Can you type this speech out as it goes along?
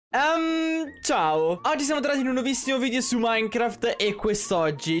Ciao, oggi siamo tornati in un nuovissimo video su Minecraft e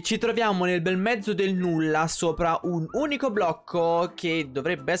quest'oggi ci troviamo nel bel mezzo del nulla sopra un unico blocco che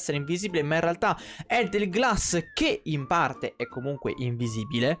dovrebbe essere invisibile ma in realtà è del glass che in parte è comunque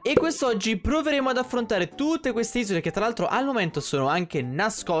invisibile. E quest'oggi proveremo ad affrontare tutte queste isole che tra l'altro al momento sono anche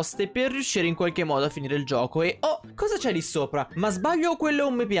nascoste per riuscire in qualche modo a finire il gioco. E oh, cosa c'è lì sopra? Ma sbaglio o quello è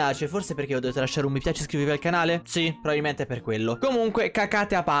un mi piace? Forse perché ho dovuto lasciare un mi piace e iscrivetevi al canale? Sì, probabilmente è per quello. Comunque,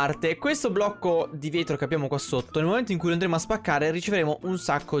 cacate a parte. Questo blocco di vetro che abbiamo qua sotto, nel momento in cui lo andremo a spaccare riceveremo un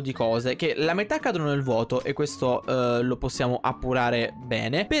sacco di cose che la metà cadono nel vuoto e questo lo possiamo appurare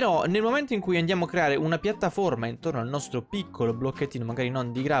bene. Però nel momento in cui andiamo a creare una piattaforma intorno al nostro piccolo blocchettino, magari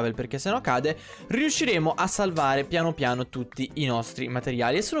non di gravel perché sennò cade, riusciremo a salvare piano piano tutti i nostri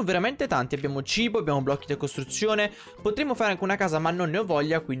materiali. E sono veramente tanti, abbiamo cibo, abbiamo blocchi di costruzione, potremmo fare anche una casa ma non ne ho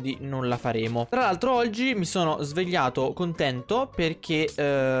voglia, quindi non la faremo. Tra l'altro oggi mi sono svegliato contento perché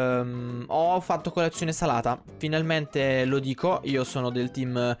ho fatto colazione salata. Finalmente lo dico, io sono del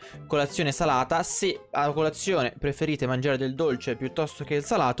team colazione salata. Se a colazione preferite mangiare del dolce piuttosto che il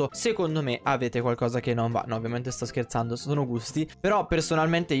salato, secondo me avete qualcosa che non va. No, ovviamente sto scherzando, sono gusti. Però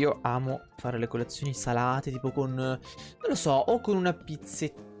personalmente io amo fare le colazioni salate, tipo con, non lo so, o con una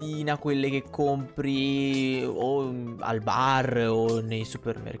pizzettina, quelle che compri o al bar o nei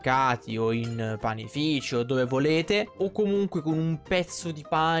supermercati o in panifici o dove volete, o comunque con un pezzo di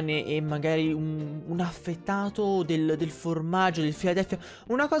pane e magari un affettato del formaggio, del Philadelphia,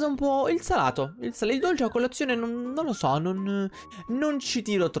 una cosa un po', il salato, il dolce a colazione non lo so, non ci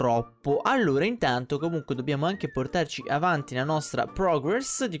tiro troppo. Allora intanto comunque dobbiamo anche portarci avanti la nostra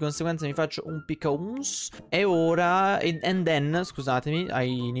progress, di conseguenza mi faccio un pickles. E ora and then, scusatemi,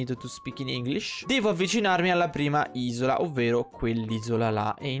 I need to speak in English, devo avvicinarmi alla prima isola, ovvero quell'isola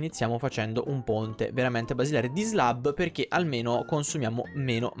là, e iniziamo facendo un ponte veramente basilare di slab, perché almeno consumiamo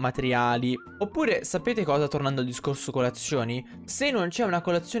meno materiali. Oppure sapete cosa, tornando al discorso colazioni, se non c'è una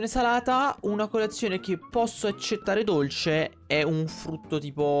colazione salata, una colazione che posso accettare dolce è un frutto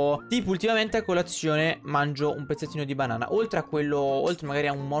tipo ultimamente a colazione mangio un pezzettino di banana. Oltre a quello, oltre magari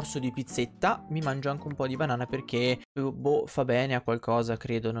a un morso di pizzetta, mi mangio anche un po' di banana perché boh, fa bene a qualcosa,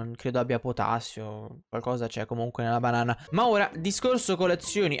 credo. Non credo abbia potassio, qualcosa c'è comunque nella banana. Ma ora, discorso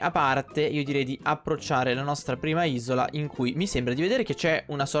colazioni a parte, io direi di approcciare la nostra prima isola, in cui mi sembra di vedere che c'è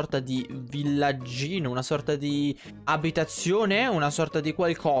una sorta di villaggino, una sorta di abitazione, una sorta di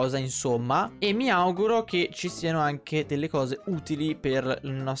qualcosa insomma. E mi auguro che ci siano anche delle cose utili per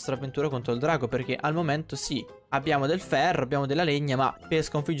la nostra avventura contro il drago, perché al momento sì, abbiamo del ferro, abbiamo della legna, ma per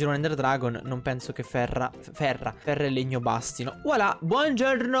sconfiggere un Ender Dragon non penso che ferro e legno bastino. Voilà,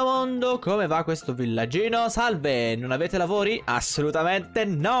 buongiorno mondo, come va questo villaggino? Salve, non avete lavori? Assolutamente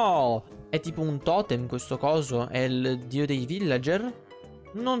no! È tipo un totem questo coso, è il dio dei villager?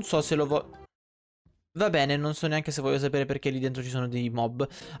 Non so se lo va bene, non so neanche se voglio sapere perché lì dentro ci sono dei mob.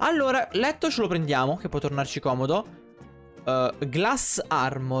 Allora, letto ce lo prendiamo, che può tornarci comodo. Glass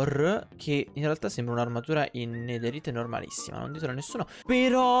armor, che in realtà sembra un'armatura in netherite normalissima, non ditelo a nessuno.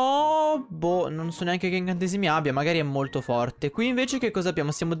 Però boh, non so neanche che incantesimi abbia, magari è molto forte. Qui invece che cosa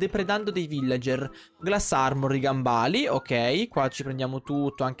abbiamo? Stiamo depredando dei villager. Glass armor, i gambali, ok. Qua ci prendiamo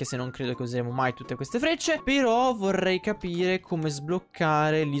tutto, anche se non credo che useremo mai tutte queste frecce. Però vorrei capire come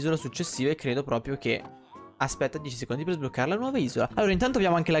sbloccare l'isola successiva e credo proprio che... aspetta 10 secondi per sbloccare la nuova isola. Allora intanto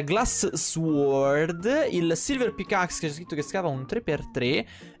abbiamo anche la Glass Sword, il Silver Pickaxe che c'è scritto che scava un 3x3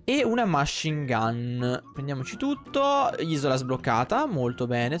 e una Machine Gun. Prendiamoci tutto. Isola sbloccata, molto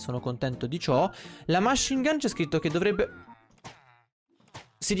bene, sono contento di ciò. La Machine Gun c'è scritto che dovrebbe...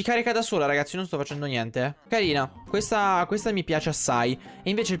 si ricarica da sola, ragazzi, non sto facendo niente. Carina, questa mi piace assai. E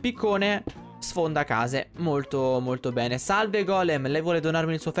invece il piccone... sfonda case, molto molto bene. Salve golem, lei vuole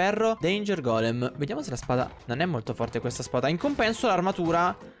donarmi il suo ferro? Danger golem. Vediamo se la spada... non è molto forte questa spada. In compenso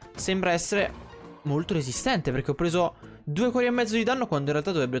l'armatura sembra essere molto resistente, perché ho preso 2 cuori e mezzo di danno quando in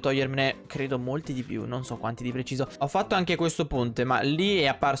realtà dovrebbe togliermene, credo, molti di più. Non so quanti di preciso. Ho fatto anche questo ponte, ma lì è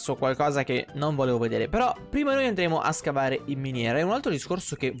apparso qualcosa che non volevo vedere. Però prima noi andremo a scavare in miniera. E un altro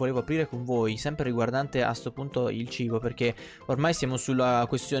discorso che volevo aprire con voi, sempre riguardante a sto punto il cibo, perché ormai siamo sulla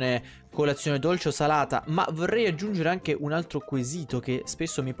questione colazione dolce o salata, ma vorrei aggiungere anche un altro quesito che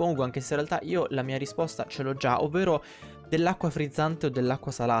spesso mi pongo, anche se in realtà io la mia risposta ce l'ho già, ovvero dell'acqua frizzante o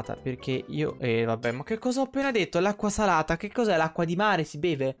dell'acqua salata. Perché io... vabbè, ma che cosa ho appena detto? L'acqua salata? Che cos'è? L'acqua di mare si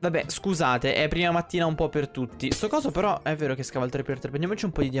beve? Vabbè, scusate, è prima mattina un po' per tutti. Sto coso però è vero che scava il 3x3. Prendiamoci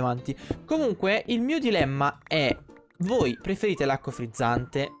un po' di diamanti. Comunque, il mio dilemma è... voi preferite l'acqua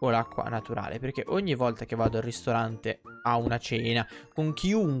frizzante o l'acqua naturale? Perché ogni volta che vado al ristorante a una cena con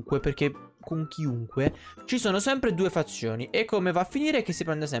chiunque, perché con chiunque, ci sono sempre due fazioni. E come va a finire è che si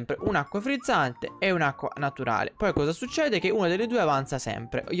prende sempre un'acqua frizzante e un'acqua naturale. Poi cosa succede? Che una delle due avanza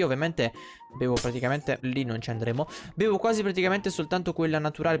sempre. Io ovviamente bevo praticamente, lì non ci andremo, bevo quasi praticamente soltanto quella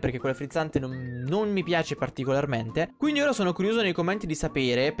naturale, perché quella frizzante non mi piace particolarmente. Quindi ora sono curioso nei commenti di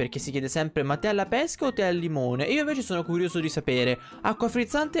sapere, perché si chiede sempre: ma te alla pesca o te al limone? E io invece sono curioso di sapere: acqua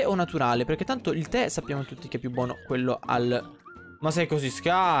frizzante o naturale? Perché tanto il tè sappiamo tutti che è più buono quello al... Ma sei così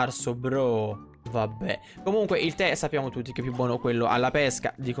scarso, bro? Vabbè. Comunque il tè sappiamo tutti che è più buono quello alla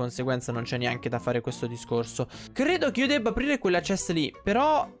pesca, di conseguenza non c'è neanche da fare questo discorso. Credo che io debba aprire quella chest lì,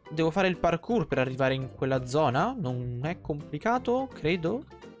 però devo fare il parkour per arrivare in quella zona. Non è complicato, credo.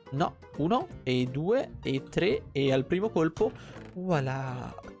 No, 1 e 2 e 3 e al primo colpo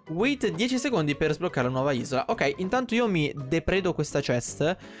voilà. Wait 10 secondi per sbloccare la nuova isola. Ok, intanto io mi depredo questa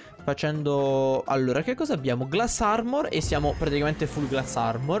chest facendo... Allora, che cosa abbiamo? Glass armor, e siamo praticamente full glass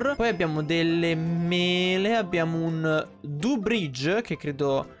armor. Poi abbiamo delle mele, abbiamo un do bridge, che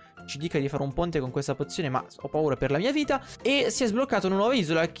credo ci dica di fare un ponte con questa pozione, ma ho paura per la mia vita. E si è sbloccata una nuova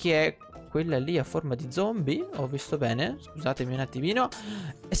isola, che è quella lì a forma di zombie. Ho visto bene? Scusatemi un attimino.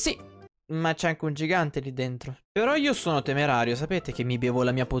 Sì, ma c'è anche un gigante lì dentro. Però io sono temerario, sapete che mi bevo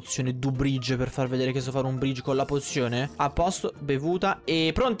la mia pozione do bridge per far vedere che so fare un bridge con la pozione? A posto, bevuta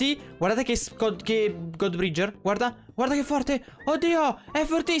e pronti? Guardate che God Bridger. Guarda che forte. Oddio, è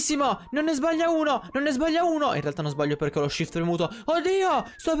fortissimo. Non ne sbaglia uno, non ne sbaglia uno. In realtà non sbaglio perché ho lo shift premuto. Oddio,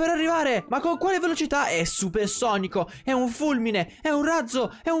 sto per arrivare. Ma con quale velocità? È supersonico, è un fulmine, è un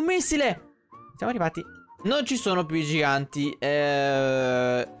razzo, è un missile. Siamo arrivati. Non ci sono più i giganti.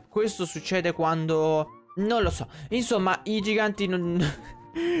 Questo succede quando... non lo so. Insomma, i giganti non...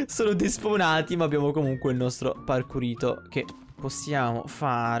 sono despawnati, ma abbiamo comunque il nostro parkourito che possiamo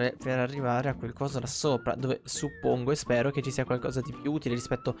fare per arrivare a quel coso là sopra, dove suppongo e spero che ci sia qualcosa di più utile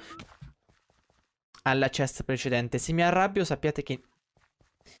rispetto alla chest precedente. Se mi arrabbio sappiate che...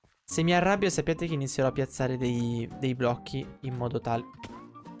 inizierò a piazzare dei blocchi in modo tale...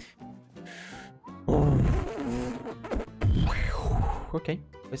 Ok,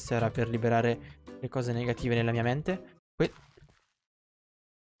 questo era per liberare le cose negative nella mia mente.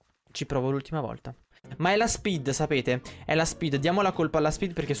 Ci provo l'ultima volta. Ma è la speed, sapete? È la speed, diamo la colpa alla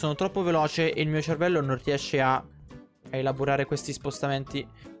speed perché sono troppo veloce e il mio cervello non riesce a elaborare questi spostamenti.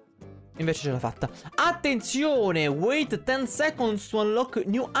 Invece ce l'ha fatta. Attenzione, wait 10 seconds to unlock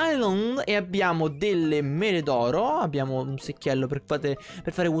new island. E abbiamo delle mele d'oro. Abbiamo un secchiello per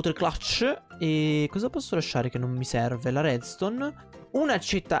fare water clutch. E cosa posso lasciare che non mi serve? La redstone,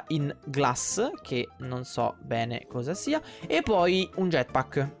 un'accetta in glass, che non so bene cosa sia, e poi un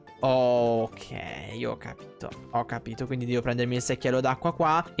jetpack. Ok, ho capito, quindi devo prendermi il secchiello d'acqua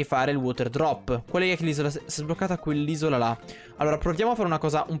qua e fare il water drop. Qual è che l'isola? Si è sbloccata quell'isola là. Allora proviamo a fare una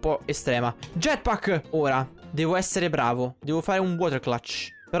cosa un po' estrema. Jetpack! Ora, devo essere bravo, devo fare un water clutch,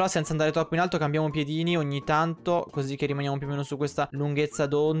 però senza andare troppo in alto. Cambiamo piedini ogni tanto, così che rimaniamo più o meno su questa lunghezza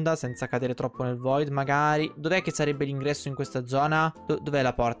d'onda, senza cadere troppo nel void magari. Dov'è che sarebbe l'ingresso in questa zona? Dov'è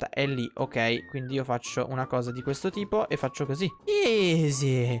la porta? È lì, ok. Quindi io faccio una cosa di questo tipo e faccio così.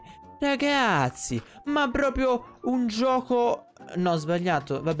 Easy! Ragazzi, ma proprio un gioco... No, ho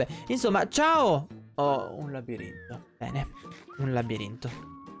sbagliato, vabbè. Insomma, ciao! Oh, un labirinto. Bene, un labirinto.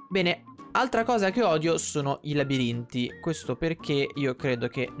 Bene. Altra cosa che odio sono i labirinti. Questo perché io credo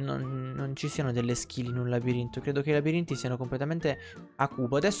che non ci siano delle skill in un labirinto. Credo che i labirinti siano completamente a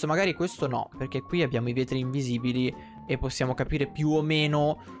cubo. Adesso magari questo no, perché qui abbiamo i vetri invisibili e possiamo capire più o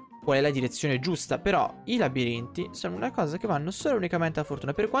meno qual è la direzione giusta. Però i labirinti sono una cosa che vanno solo unicamente a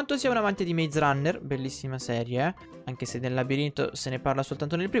fortuna. Per quanto sia un amante di Maze Runner, bellissima serie, anche se nel labirinto se ne parla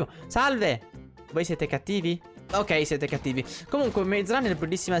soltanto nel primo. Salve! Voi siete cattivi? Ok, siete cattivi. Comunque Maze Runner è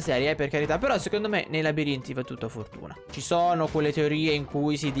bellissima serie, per carità. Però secondo me nei labirinti va tutto a fortuna. Ci sono quelle teorie in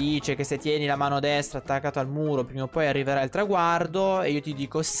cui si dice che se tieni la mano destra attaccata al muro prima o poi arriverà il traguardo. E io ti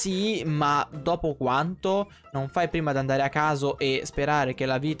dico sì, ma dopo quanto? Non fai prima di andare a caso e sperare che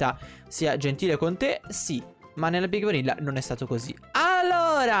la vita sia gentile con te? Sì, ma nella Big Vanilla non è stato così.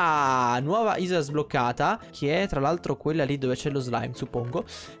 Allora, nuova isola sbloccata, che è tra l'altro quella lì dove c'è lo slime, suppongo.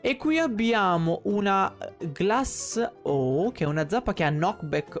 E qui abbiamo una glass che è una zappa che ha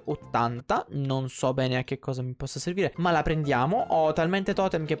knockback 80. Non so bene a che cosa mi possa servire, ma la prendiamo. Ho talmente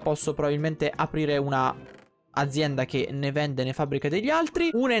totem che posso probabilmente aprire una azienda che ne vende, ne fabbrica degli altri.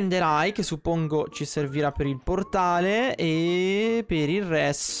 Un ender eye che suppongo ci servirà per il portale. E per il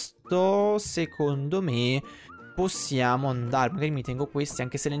resto secondo me possiamo andare. Magari mi tengo questi,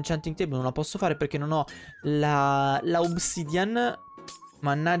 anche se l'enchanting table non la posso fare perché non ho la obsidian.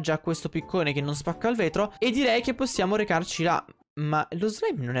 Mannaggia a questo piccone che non spacca il vetro. E direi che possiamo recarci là. Ma lo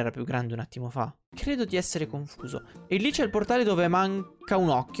slime non era più grande un attimo fa? Credo di essere confuso. E lì c'è il portale dove manca un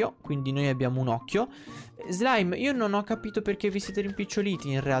occhio, quindi noi abbiamo un occhio. Slime, io non ho capito perché vi siete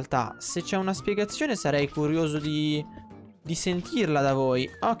rimpiccioliti in realtà. Se c'è una spiegazione sarei curioso di sentirla da voi.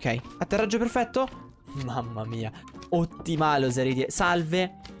 Ok, atterraggio perfetto? Mamma mia, ottimale oserei dire.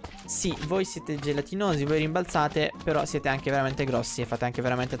 Salve. Sì, voi siete gelatinosi, voi rimbalzate, però siete anche veramente grossi e fate anche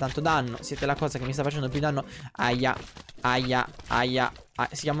veramente tanto danno. Siete la cosa che mi sta facendo più danno. Aia, aia, aia.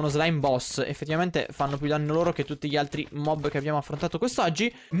 Si chiamano slime boss. Effettivamente fanno più danno loro che tutti gli altri mob che abbiamo affrontato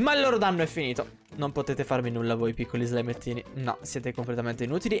quest'oggi. Ma il loro danno è finito. Non potete farmi nulla voi piccoli slimettini. No, siete completamente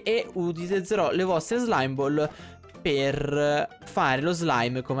inutili. E utilizzerò le vostre slime ball per fare lo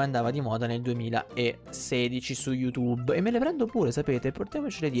slime come andava di moda nel 2016 su YouTube. E me le prendo pure, sapete,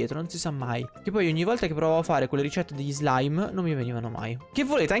 portiamocele dietro, non si sa mai. Che poi ogni volta che provavo a fare quelle ricette degli slime non mi venivano mai. Che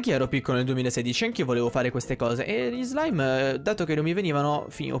volete, anche io ero piccolo nel 2016, anche io volevo fare queste cose. E gli slime, dato che non mi venivano,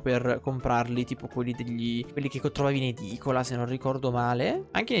 finivo per comprarli, tipo quelli che trovavi in edicola, se non ricordo male.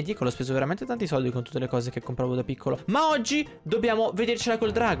 Anche in edicola ho speso veramente tanti soldi con tutte le cose che compravo da piccolo. Ma oggi dobbiamo vedercela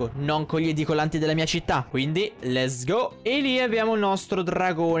col drago, non con gli edicolanti della mia città. Quindi let's go. E lì abbiamo il nostro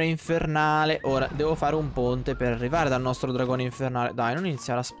dragone infernale. Ora devo fare un ponte per arrivare dal nostro dragone infernale. Dai, non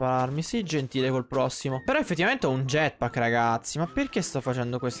iniziare a spararmi, sii gentile col prossimo. Però effettivamente ho un jetpack, ragazzi. Ma perché sto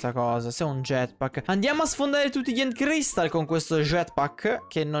facendo questa cosa? Se ho un jetpack, andiamo a sfondare tutti gli end crystal con questo jetpack,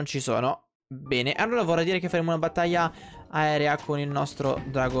 che non ci sono. Bene, allora vorrei dire che faremo una battaglia aerea con il nostro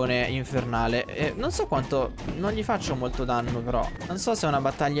dragone infernale. Non so quanto, non gli faccio molto danno però. Non so se è una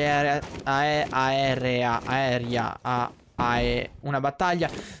battaglia una battaglia.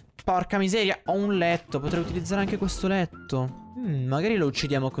 Porca miseria, ho un letto, potrei utilizzare anche questo letto. Magari lo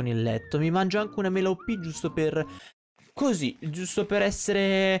uccidiamo con il letto. Mi mangio anche una mela OP giusto per... così, giusto per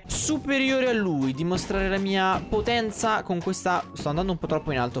essere superiore a lui, dimostrare la mia potenza con questa... Sto andando un po'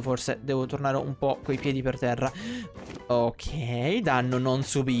 troppo in alto forse, devo tornare un po' coi piedi per terra. Ok, danno non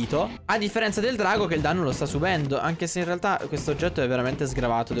subito. A differenza del drago che il danno lo sta subendo, anche se in realtà questo oggetto è veramente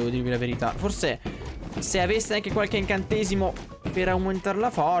sgravato, devo dirvi la verità. Forse se aveste anche qualche incantesimo per aumentare la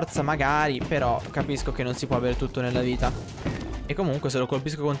forza, magari, però capisco che non si può avere tutto nella vita. E comunque se lo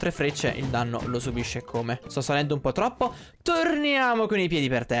colpisco con 3 frecce il danno lo subisce come. Sto salendo un po' troppo. Torniamo con i piedi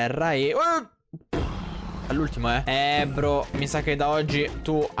per terra e... all'ultimo, bro, mi sa che da oggi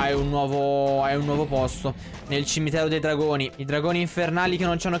tu hai un nuovo posto nel cimitero dei dragoni. I dragoni infernali che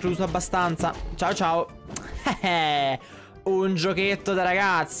non ci hanno creduto abbastanza. Ciao ciao. Un giochetto da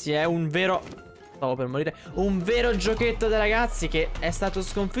ragazzi, un vero... Stavo per morire. Un vero giochetto da ragazzi che è stato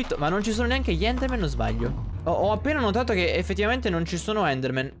sconfitto. Ma non ci sono neanche gli Enderman, o sbaglio? Ho appena notato che effettivamente non ci sono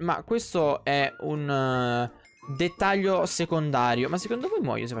Enderman. Ma questo è un dettaglio secondario. Ma secondo voi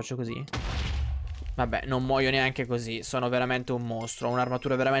muoio se faccio così? Vabbè, non muoio neanche così. Sono veramente un mostro. Ho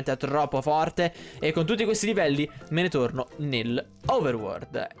un'armatura veramente troppo forte. E con tutti questi livelli me ne torno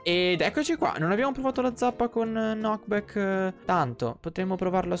nell'overworld. Ed eccoci qua. Non abbiamo provato la zappa con knockback tanto. Potremmo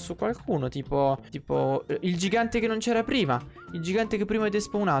provarla su qualcuno. Tipo il gigante che non c'era prima. Il gigante che prima è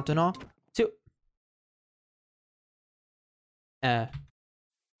despawnato, no? Sì.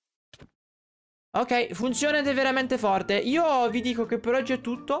 Ok, funziona ed è veramente forte. Io vi dico che per oggi è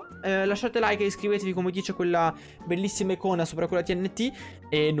tutto. Lasciate like e iscrivetevi come dice quella bellissima icona sopra quella TNT.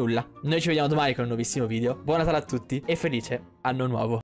 E nulla, noi ci vediamo domani con un nuovissimo video. Buon Natale a tutti e felice anno nuovo.